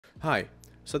Hi.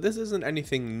 So this isn't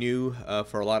anything new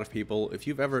for a lot of people. If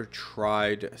you've ever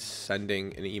tried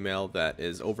sending an email that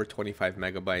is over 25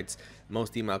 megabytes,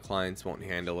 most email clients won't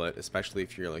handle it, especially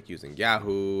if you're like using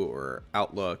Yahoo or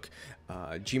Outlook.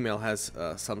 Gmail has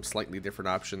some slightly different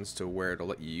options to where it'll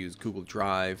let you use Google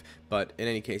Drive, but in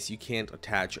any case, you can't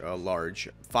attach a large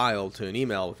file to an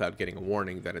email without getting a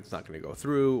warning that it's not going to go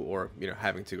through, or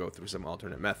having to go through some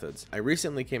alternate methods. I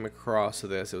recently came across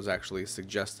this. It was actually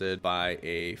suggested by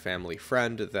a family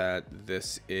friend that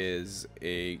this is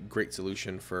a great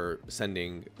solution for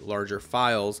sending larger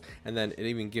files, and then it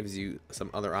even gives you some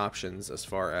other options as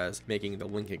far as making the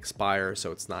link expire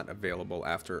so it's not available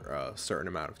after a certain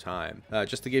amount of time.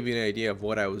 Just to give you an idea of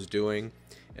what I was doing,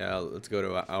 let's go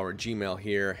to our Gmail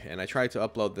here, and I tried to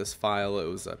upload this file. It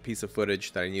was a piece of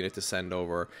footage that I needed to send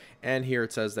over, and here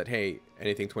it says that, hey,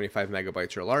 anything 25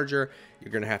 megabytes or larger,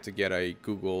 you're gonna have to get a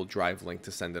Google Drive link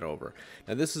to send it over.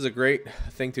 Now this is a great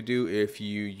thing to do if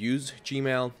you use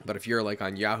Gmail, but if you're like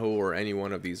on Yahoo or any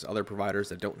one of these other providers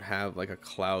that don't have like a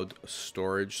cloud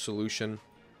storage solution,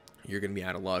 you're going to be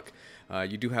out of luck.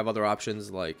 You do have other options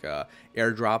like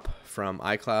AirDrop from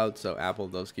iCloud, so Apple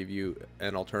does give you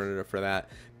an alternative for that.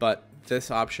 But this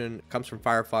option comes from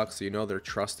Firefox, so you know they're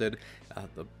trusted.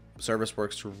 The service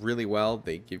works really well.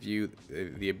 They give you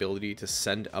the ability to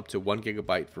send up to 1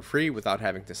 gigabyte for free without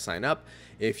having to sign up.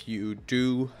 If you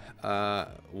do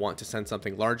want to send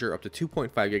something larger, up to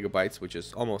 2.5 gigabytes, which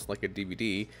is almost like a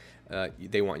DVD,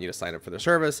 they want you to sign up for the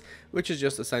service, which is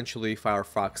just essentially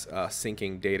Firefox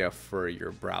syncing data for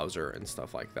your browser and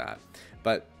stuff like that.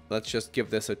 But let's just give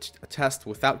this a test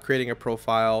without creating a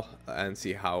profile and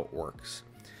see how it works.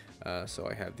 So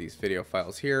I have these video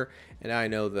files here, and I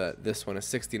know that this one is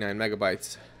 69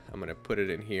 megabytes. I'm going to put it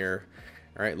in here.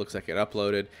 All right, looks like it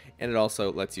uploaded, and it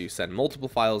also lets you send multiple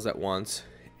files at once,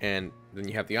 and then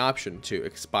you have the option to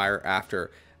expire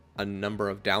after a number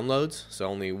of downloads. So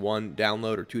only one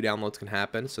download or two downloads can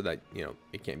happen, so that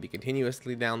it can't be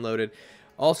continuously downloaded.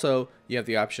 Also, you have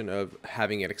the option of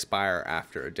having it expire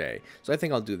after a day. So I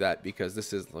think I'll do that because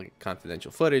this is like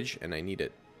confidential footage, and I need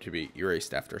it to be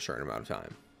erased after a certain amount of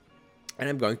time. And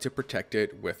I'm going to protect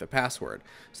it with a password,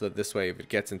 so that this way, if it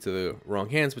gets into the wrong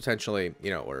hands potentially,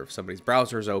 or if somebody's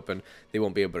browser is open, they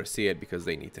won't be able to see it because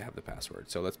they need to have the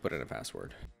password. So let's put in a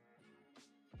password.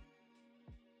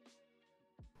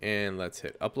 And let's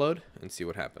hit upload and see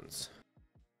what happens.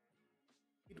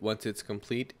 Once it's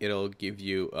complete, it'll give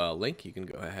you a link. You can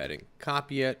go ahead and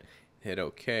copy it, hit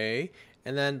OK,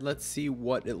 and then let's see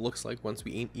what it looks like once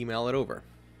we email it over.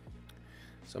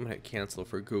 So I'm going to hit cancel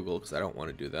for Google because I don't want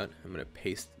to do that. I'm going to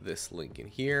paste this link in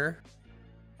here.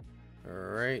 All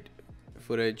right,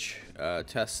 footage,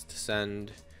 test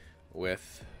send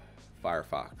with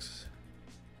Firefox.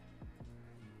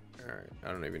 All right,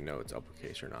 I don't even know it's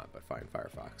uppercase or not, but fine,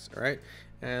 Firefox. All right,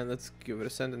 and let's give it a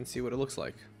send and see what it looks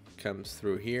like. Comes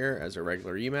through here as a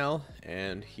regular email,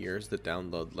 and here's the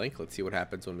download link. Let's see what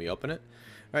happens when we open it.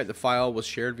 All right, the file was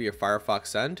shared via Firefox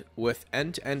Send with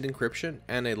end-to-end encryption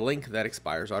and a link that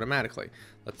expires automatically.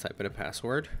 Let's type in a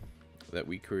password that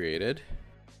we created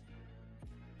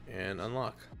and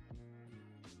unlock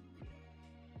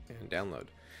and download.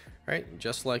 All right,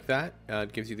 just like that,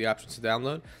 it gives you the options to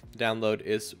download. The download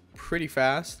is pretty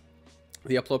fast.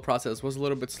 The upload process was a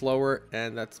little bit slower,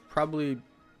 and that's probably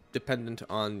dependent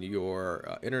on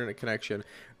your internet connection,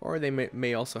 or they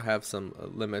may also have some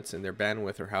limits in their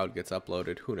bandwidth or how it gets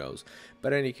uploaded, who knows.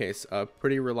 But in any case,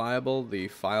 pretty reliable. The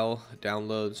file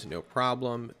downloads no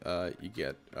problem. You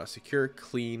get a secure,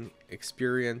 clean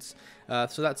experience.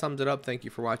 So that sums it up. Thank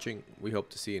you for watching. We hope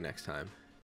to see you next time.